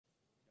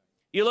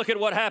You look at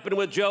what happened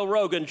with Joe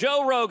Rogan.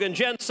 Joe Rogan,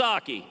 Jen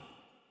Psaki.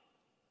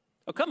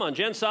 Oh, come on,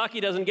 Jen Psaki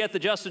doesn't get the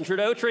Justin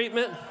Trudeau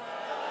treatment?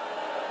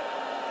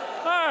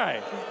 All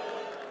right.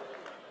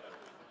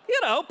 You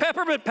know,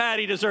 Peppermint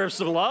Patty deserves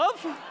some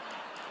love.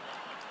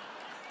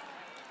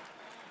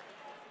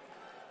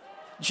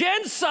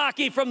 Jen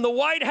Psaki from the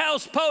White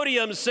House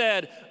podium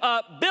said,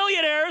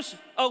 billionaires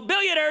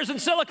in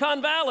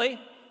Silicon Valley,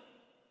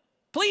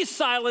 please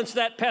silence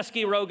that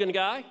pesky Rogan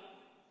guy.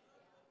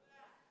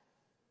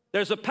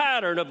 There's a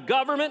pattern of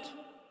government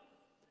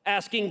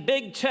asking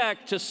big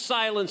tech to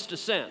silence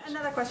dissent.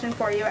 Another question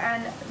for you,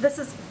 and this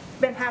has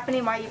been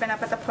happening while you've been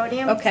up at the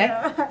podium. Okay.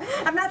 So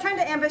I'm not trying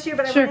to ambush you,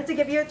 but I wanted to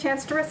give you a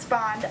chance to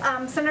respond.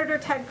 Senator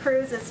Ted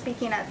Cruz is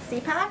speaking at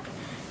CPAC,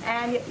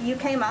 and you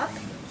came up.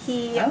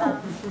 He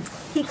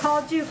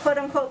called you, quote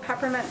unquote,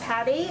 Peppermint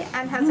Patty,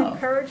 and has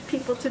encouraged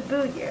people to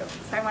boo you.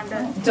 So I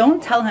wanted to...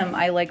 Don't tell him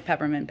I like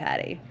Peppermint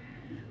Patty.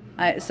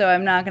 So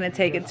I'm not going to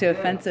take it too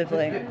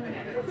offensively.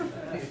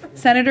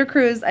 Senator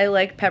Cruz, I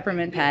like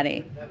Peppermint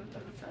Patty.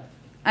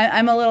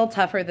 I'm a little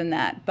tougher than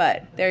that,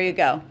 but there you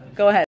go. Go ahead.